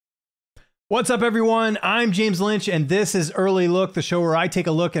What's up, everyone? I'm James Lynch, and this is Early Look, the show where I take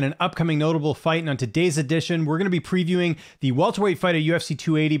a look at an upcoming notable fight. And on today's edition, we're going to be previewing the welterweight fight at UFC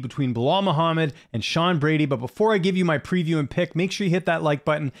 280 between Belal Muhammad and Sean Brady. But before I give you my preview and pick, make sure you hit that like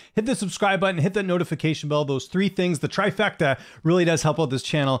button, hit the subscribe button, hit that notification bell. Those three things, the trifecta, really does help out this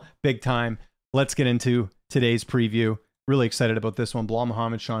channel big time. Let's get into today's preview. Really excited about this one. Belal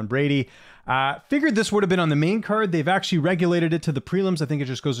Muhammad, Sean Brady. Figured this would have been on the main card. They've actually regulated it to the prelims. I think it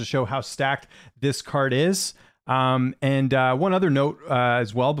just goes to show how stacked this card is. One other note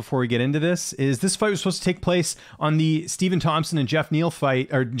as well before we get into this is this fight was supposed to take place on the Stephen Thompson and Jeff Neal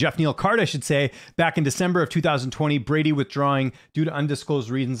fight, or Jeff Neal card, I should say, back in December of 2020. Brady withdrawing due to undisclosed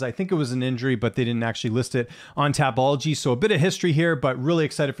reasons. I think it was an injury, but they didn't actually list it on Tapology. So a bit of history here, but really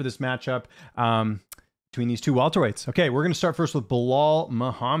excited for this matchup between these two welterweights. Okay, we're going to start first with Belal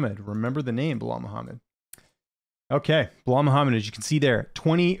Muhammad. Remember the name, Belal Muhammad. Okay, Belal Muhammad, as you can see there,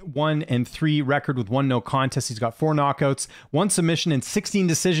 21-3 record with 1 no contest. He's got 4 knockouts, 1 submission, and 16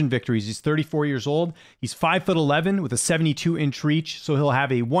 decision victories. He's 34 years old. He's 5'11" with a 72-inch reach, so he'll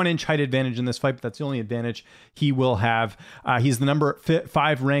have a 1-inch height advantage in this fight, but that's the only advantage he will have. He's the number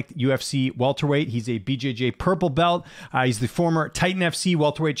 5 ranked UFC welterweight. He's a BJJ purple belt. He's the former Titan FC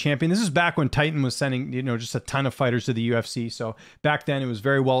welterweight champion. This is back when Titan was sending, just a ton of fighters to the UFC. So back then, it was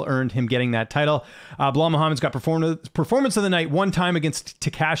very well earned him getting that title. Belal Muhammad's got performance of the night 1 time against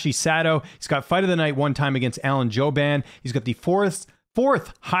Takashi Sato. He's got fight of the night 1 time against Alan Jouban. He's got the fourth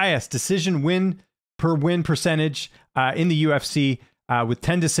highest decision win percentage in the UFC with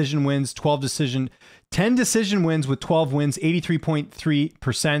 10 decision wins, 10 decision wins with 12 wins,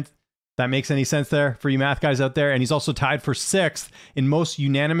 83.3%. That makes any sense there for you math guys out there. And he's also tied for 6th in most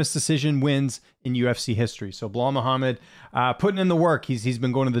unanimous decision wins in UFC history. So Belal Muhammad putting in the work. He's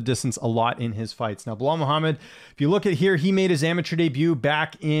been going to the distance a lot in his fights. Now, Belal Muhammad, if you look at here, he made his amateur debut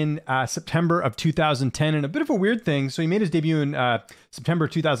back in September of 2010. And a bit of a weird thing. So he made his debut in September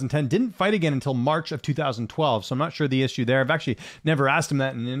 2010, didn't fight again until March of 2012. So I'm not sure the issue there. I've actually never asked him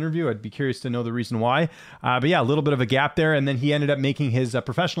that in an interview. I'd be curious to know the reason why. But yeah, a little bit of a gap there. And then he ended up making his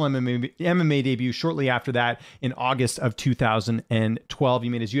professional MMA debut shortly after that in August of 2012. He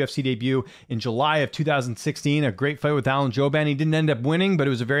made his UFC debut in July of 2016, a great fight with Alan Jouban. He didn't end up winning, but it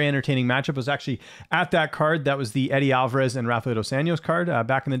was a very entertaining matchup. It was actually at that card. That was the Eddie Alvarez and Rafael dos Anjos card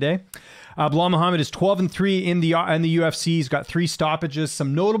back in the day. Belal Muhammad is 12-3 in the UFC. He's got 3 stoppages.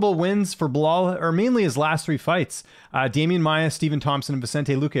 Some notable wins for Belal are mainly his last 3 fights. Damian Maia, Stephen Thompson, and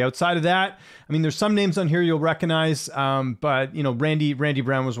Vicente Luque. Outside of that, I mean, there's some names on here you'll recognize, but Randy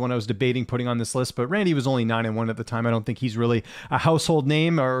Brown was one I was debating putting on this list, but Randy was only 9-1 at the time. I don't think he's really a household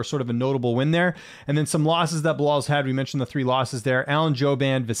name or sort of a notable win there. And then some losses that Belal's had. We mentioned the 3 losses there. Alan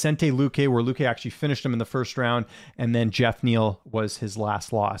Jouban, Vicente Luque, where Luque actually finished him in the first round, and then Jeff Neal was his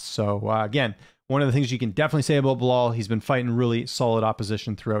last loss. So again, one of the things you can definitely say about Belal, he's been fighting really solid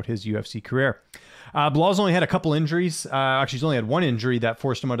opposition throughout his UFC career. Belal's only had a couple injuries. Actually, he's only had 1 injury that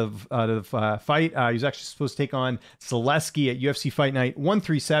forced him out of fight. He was actually supposed to take on Zaleski at UFC Fight Night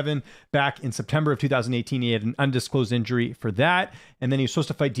 137 back in September of 2018. He had an undisclosed injury for that. And then he was supposed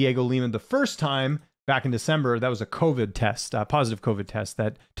to fight Diego Lima the first time back in December. That was a COVID test, a positive COVID test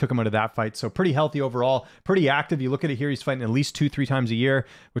that took him out of that fight. So pretty healthy overall, pretty active. You look at it here, he's fighting at least 2-3 times a year,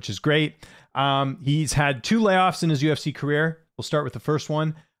 which is great. He's had 2 layoffs in his UFC career. We'll start with the first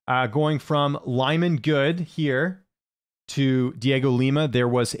one. Going from Lyman Good here to Diego Lima, there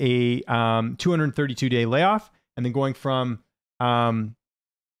was a 232-day layoff. And then going from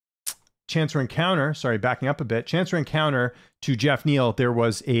Chancellor Encounter, sorry, backing up a bit, Chancellor Encounter to Jeff Neal, there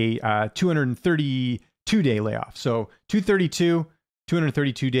was a 232-day layoff. So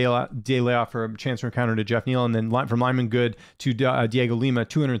 232-day layoff for Chancellor Encounter to Jeff Neal, and then from Lyman Good to Diego Lima,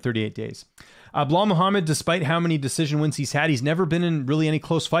 238 days. Belal Muhammad, despite how many decision wins he's had, he's never been in really any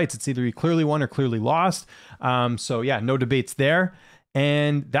close fights. It's either he clearly won or clearly lost. So yeah, no debates there.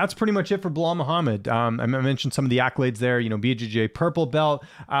 And that's pretty much it for Belal Muhammad. I mentioned some of the accolades there, BJJ purple belt.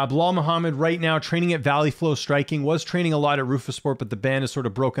 Belal Muhammad right now training at Valley Flow Striking, was training a lot at Rufasport, but the band is sort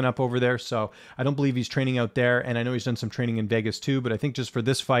of broken up over there. So I don't believe he's training out there. And I know he's done some training in Vegas too, but I think just for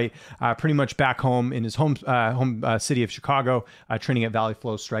this fight, pretty much back home in his home city of Chicago, training at Valley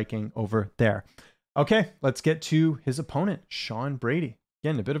Flow Striking over there. Okay, let's get to his opponent, Sean Brady.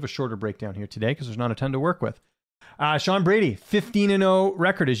 Again, a bit of a shorter breakdown here today because there's not a ton to work with. Sean Brady, 15-0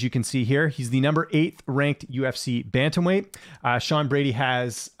 record, as you can see here. He's the number 8th ranked UFC bantamweight. Sean Brady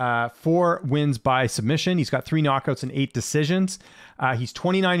has 4 wins by submission. He's got 3 knockouts and 8 decisions. He's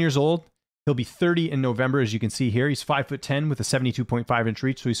 29 years old. He'll be 30 in November, as you can see here. He's 5'10" with a 72.5-inch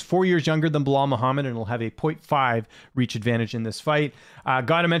reach. So he's 4 years younger than Belal Muhammad, and will have a 0.5 reach advantage in this fight.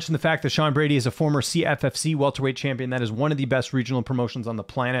 Got to mention the fact that Sean Brady is a former CFFC welterweight champion. That is one of the best regional promotions on the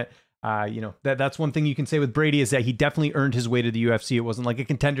planet. That's one thing you can say with Brady, is that he definitely earned his way to the UFC. It wasn't like a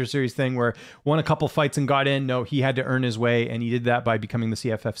Contender Series thing where won a couple fights and got in. No, he had to earn his way, and he did that by becoming the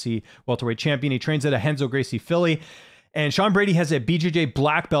CFFC welterweight champion. He trains at a Renzo Gracie Philly. And Sean Brady has a BJJ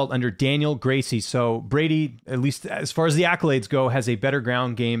black belt under Daniel Gracie. So Brady, at least as far as the accolades go, has a better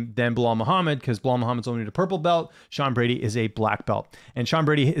ground game than Belal Muhammad, because Belal Muhammad's only a purple belt. Sean Brady is a black belt. And Sean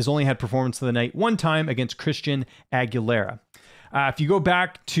Brady has only had performance of the night one time against Christian Aguilera. If you go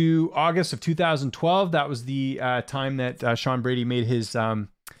back to August of 2012, that was the time that Sean Brady made his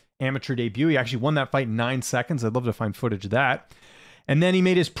amateur debut. He actually won that fight in 9 seconds. I'd love to find footage of that. And then he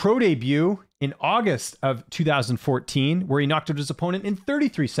made his pro debut in August of 2014, where he knocked out his opponent in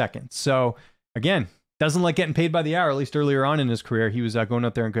 33 seconds. So again, doesn't like getting paid by the hour, at least earlier on in his career. He was going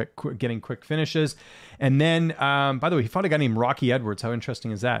out there and getting quick finishes. And then, by the way, he fought a guy named Rocky Edwards. How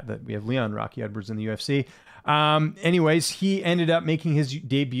interesting is that we have Leon Rocky Edwards in the UFC? Anyways, he ended up making his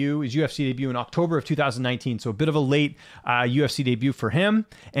UFC debut in October of 2019. So a bit of a late UFC debut for him.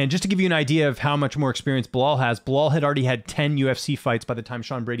 And just to give you an idea of how much more experience Belal has, Belal had already had 10 UFC fights by the time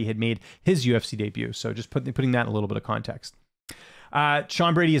Sean Brady had made his UFC debut. So just putting that in a little bit of context.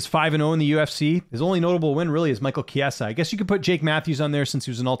 Sean Brady is 5-0 in the UFC. His only notable win really is Michael Chiesa. I guess you could put Jake Matthews on there since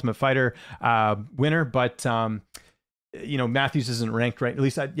he was an Ultimate Fighter winner, but Matthews isn't ranked right. At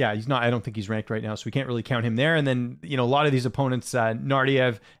least, he's not. I don't think he's ranked right now, so we can't really count him there. And then, a lot of these opponents,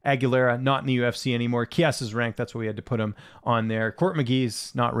 Nardiev, Aguilera, not in the UFC anymore. Chiesa's ranked. That's why we had to put him on there. Court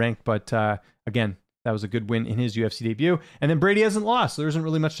McGee's not ranked, but again, that was a good win in his UFC debut. And then Brady hasn't lost, so there isn't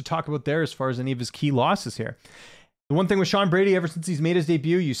really much to talk about there as far as any of his key losses here. The one thing with Sean Brady, ever since he's made his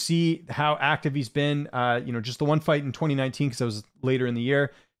debut, you see how active he's been. Just the one fight in 2019, because that was later in the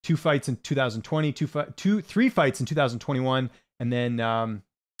year. 2 fights in 2020, 3 fights in 2021, and then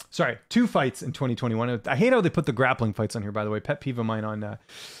 2 fights in 2021. I hate how they put the grappling fights on here, by the way. Pet peeve of mine on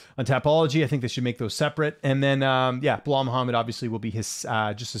Tapology. I think they should make those separate. And then Belal Muhammad obviously will be his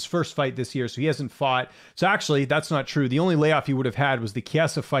first fight this year, so he hasn't fought. So actually, that's not true. The only layoff he would have had was the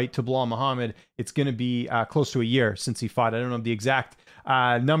Chiesa fight to Belal Muhammad. It's going to be close to a year since he fought. I don't know the exact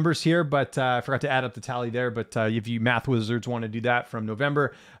numbers here, but I forgot to add up the tally there. But if you math wizards want to do that, from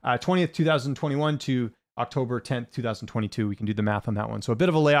November 20th, 2021 to October 10th, 2022, we can do the math on that one. So a bit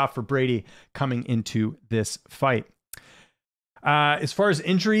of a layoff for Brady coming into this fight. As far as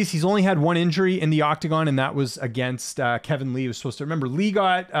injuries, he's only had one injury in the octagon, and that was against Kevin Lee. He was supposed to, remember, Lee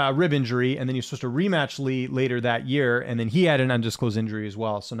got a rib injury, and then he was supposed to rematch Lee later that year, and then he had an undisclosed injury as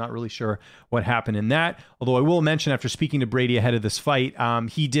well, so not really sure what happened in that. Although I will mention, after speaking to Brady ahead of this fight,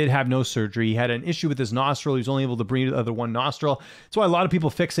 he did have no surgery. He had an issue with his nostril. He was only able to breathe out of one nostril. That's why a lot of people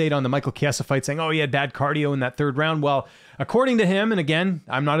fixate on the Michael Chiesa fight, saying, oh, he had bad cardio in that 3rd round. Well, according to him, and again,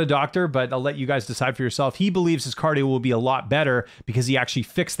 I'm not a doctor, but I'll let you guys decide for yourself, he believes his cardio will be a lot better because he actually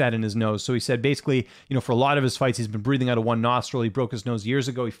fixed that in his nose. So he said basically, for a lot of his fights, he's been breathing out of one nostril. He broke his nose years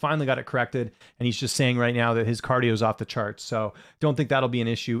ago. He finally got it corrected, and he's just saying right now that his cardio is off the charts. So don't think that'll be an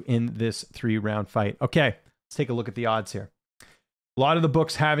issue in this 3-round fight. Okay, let's take a look at the odds here. A lot of the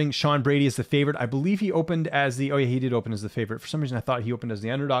books having Sean Brady as the favorite. I believe he opened as he did open as the favorite. For some reason, I thought he opened as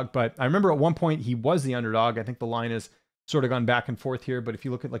the underdog, but I remember at one point he was the underdog. I think the line is sort of gone back and forth here, but if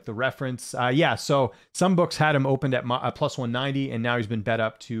you look at like the reference, so some books had him opened at plus 190, and now he's been bet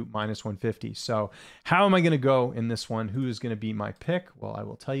up to minus 150. So how am I going to go in this one? Who is going to be my pick? Well, I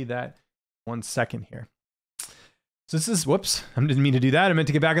will tell you that 1 second here. So this is, whoops, I didn't mean to do that. I meant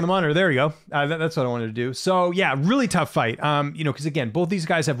to get back on the monitor. There we go. That's what I wanted to do. So yeah, really tough fight. Because again, both these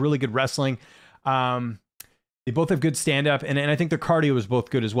guys have really good wrestling. They both have good stand-up, and I think their cardio is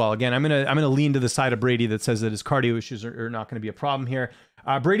both good as well. Again, I'm gonna lean to the side of Brady that says that his cardio issues are not going to be a problem here.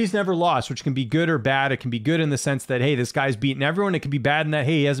 Brady's never lost, which can be good or bad. It can be good in the sense that, hey, this guy's beaten everyone. It can be bad in that,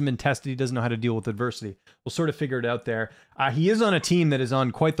 hey, he hasn't been tested. He doesn't know how to deal with adversity. We'll sort of figure it out there. He is on a team that is on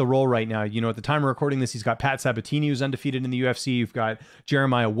quite the roll right now. At the time of recording this, he's got Pat Sabatini, who's undefeated in the UFC. You've got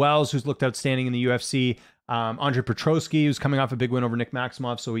Jeremiah Wells, who's looked outstanding in the UFC. Andre Petrosky, who's coming off a big win over Nick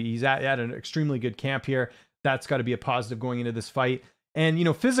Maximov. So he's at an extremely good camp here. That's got to be a positive going into this fight.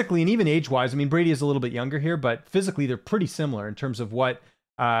 And, physically and even age-wise, I mean, Brady is a little bit younger here, but physically they're pretty similar in terms of what,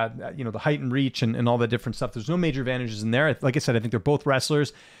 the height and reach and all that different stuff. There's no major advantages in there. Like I said, I think they're both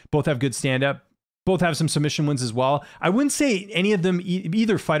wrestlers, both have good stand-up, both have some submission wins as well. I wouldn't say any of them,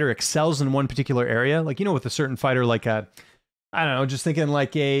 either fighter excels in one particular area. Like, with a certain fighter like I don't know, just thinking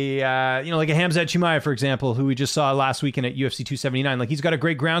like like a Hamzat Chimaev, for example, who we just saw last weekend at UFC 279. Like, he's got a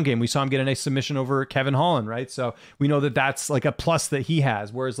great ground game. We saw him get a nice submission over Kevin Holland, right? So we know that that's like a plus that he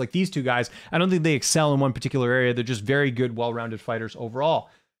has. Whereas like these two guys, I don't think they excel in one particular area. They're just very good, well-rounded fighters overall.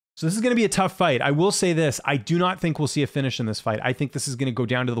 So this is going to be a tough fight. I will say this. I do not think we'll see a finish in this fight. I think this is going to go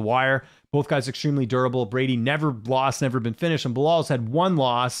down to the wire. Both guys extremely durable. Brady never lost, never been finished. And Belal's had one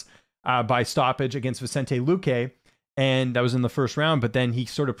loss by stoppage against Vicente Luque. And that was in the first round, but then he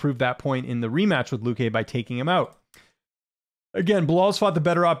sort of proved that point in the rematch with Luque by taking him out. Again, Belal's fought the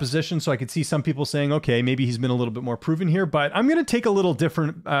better opposition, so I could see some people saying, okay, maybe he's been a little bit more proven here, but I'm going to take a little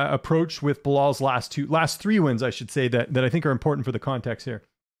different approach with Belal's last three wins, I should say, that I think are important for the context here.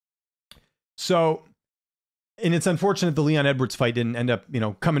 So, and it's unfortunate the Leon Edwards fight didn't end up,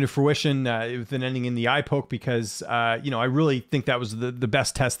 coming to fruition with an ending in the eye poke because, I really think that was the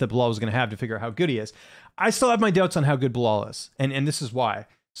best test that Belal was going to have to figure out how good he is. I still have my doubts on how good Belal is, and this is why.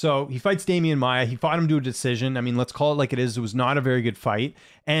 So he fights Damian Maia. He fought him to a decision. I mean, let's call it like it is. It was not a very good fight.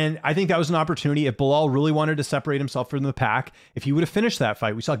 And I think that was an opportunity. If Belal really wanted to separate himself from the pack, if he would have finished that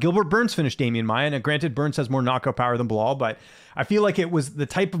fight. We saw Gilbert Burns finish Damian Maia. And granted, Burns has more knockout power than Belal, but I feel like it was the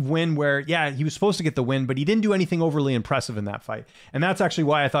type of win where, yeah, he was supposed to get the win, but he didn't do anything overly impressive in that fight. And that's actually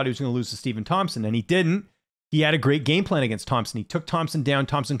why I thought he was going to lose to Stephen Thompson, and he didn't. He had a great game plan against Thompson. He took Thompson down.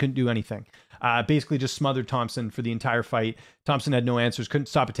 Thompson couldn't do anything. Basically just smothered Thompson for the entire fight. Thompson had no answers, couldn't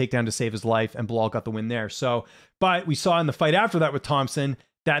stop a takedown to save his life, and Belal got the win there. So, but we saw in the fight after that with Thompson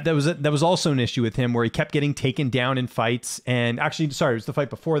that was also an issue with him where he kept getting taken down in fights. And actually, sorry, it was the fight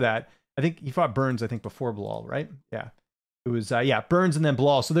before that. I think he fought Burns, before Belal, right? Yeah. It was, Burns and then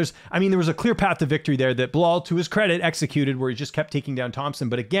Belal. So there was a clear path to victory there that Belal, to his credit, executed where he just kept taking down Thompson.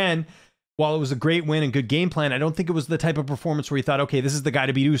 But again, while it was a great win and good game plan, I don't think it was the type of performance where you thought, okay, this is the guy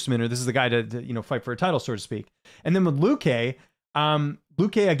to beat Usman, or this is the guy to fight for a title, so to speak. And then with Luque,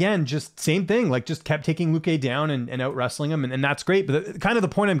 again, just same thing, like just kept taking Luque down and out wrestling him. And that's great. But kind of the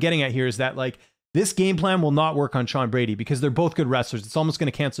point I'm getting at here is that like this game plan will not work on Sean Brady because they're both good wrestlers. It's almost going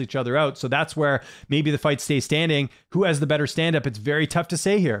to cancel each other out. So that's where maybe the fight stays standing. Who has the better stand-up? It's very tough to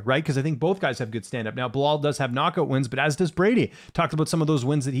say here, right? Because I think both guys have good stand-up. Now, Belal does have knockout wins, but as does Brady. Talked about some of those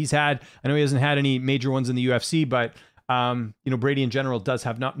wins that he's had. I know he hasn't had any major ones in the UFC, but Brady in general does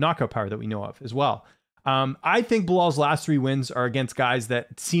have knockout power that we know of as well. I think Belal's last three wins are against guys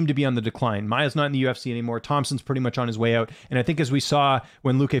that seem to be on the decline. Maia's not in the UFC anymore. Thompson's pretty much on his way out. And I think as we saw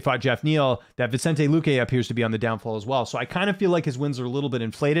when Luque fought Jeff Neal, that Vicente Luque appears to be on the downfall as well. So I kind of feel like his wins are a little bit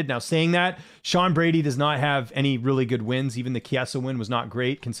inflated. Now, saying that, Sean Brady does not have any really good wins. Even the Chiesa win was not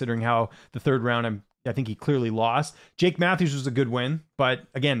great considering how the third round I think he clearly lost. Jake Matthews was a good win, but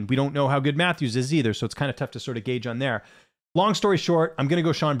again, we don't know how good Matthews is either. So it's kind of tough to sort of gauge on there. Long story short, I'm going to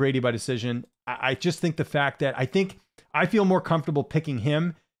go Sean Brady by decision. I just think the fact that I feel more comfortable picking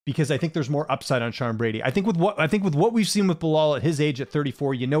him because I think there's more upside on Sean Brady. I think with what we've seen with Belal at his age at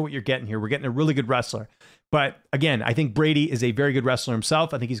 34, you know what you're getting here. We're getting a really good wrestler. But again, I think Brady is a very good wrestler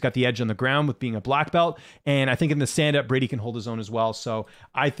himself. I think he's got the edge on the ground with being a black belt. And I think in the stand-up, Brady can hold his own as well. So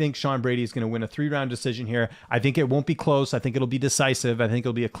I think Sean Brady is going to win a 3-round decision here. I think it won't be close. I think it'll be decisive. I think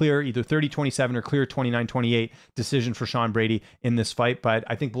it'll be a clear either 30-27 or clear 29-28 decision for Sean Brady in this fight. But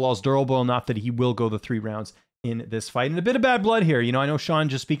I think Belal's durable enough that he will go the 3 rounds in this fight. And a bit of bad blood here. I know Sean,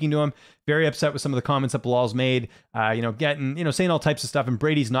 just speaking to him, very upset with some of the comments that Belal's made, saying all types of stuff. And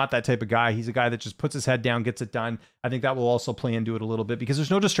Brady's not that type of guy. He's a guy that just puts his head down, gets it done. I think that will also play into it a little bit because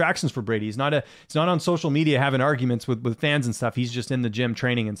there's no distractions for Brady. He's not on social media having arguments with fans and stuff. He's just in the gym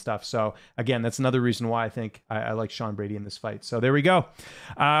training and stuff. So again, that's another reason why I think I like Sean Brady in this fight. So there we go.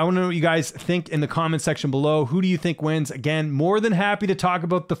 I want to know what you guys think in the comment section below. Who do you think wins? Again, more than happy to talk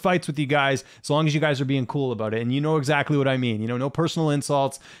about the fights with you guys as long as you guys are being cool about it. And you know exactly what I mean. No personal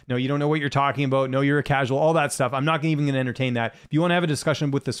insults. No, you don't know what you're talking about. No, you're a casual, all that stuff. I'm not even going to entertain that. If you want to have a discussion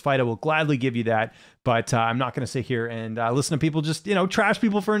with this fight, I will gladly give you that. But I'm not going to sit here and listen to people just, trash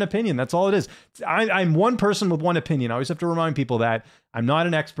people for an opinion. That's all it is. I'm one person with one opinion. I always have to remind people that I'm not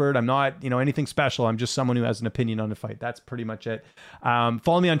an expert. I'm not, anything special. I'm just someone who has an opinion on the fight. That's pretty much it.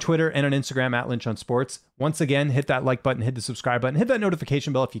 Follow me on Twitter and on Instagram at Lynch on Sports. Once again, hit that like button, hit the subscribe button, hit that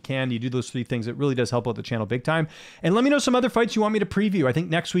notification bell if you can. You do those 3 things. It really does help out the channel big time. And let me know some other fights you want me to preview. I think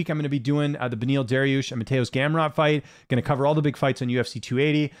next week I'm going to be doing the Beneil Dariush and Mateos Gamrot fight. Going to cover all the big fights on UFC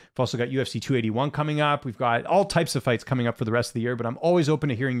 280. We've also got UFC 281 coming up. We've got all types of fights coming up for the rest of the year, but I'm always open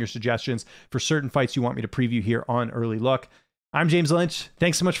to hearing your suggestions for certain fights you want me to preview here on Early Look. I'm James Lynch.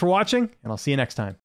 Thanks so much for watching, and I'll see you next time.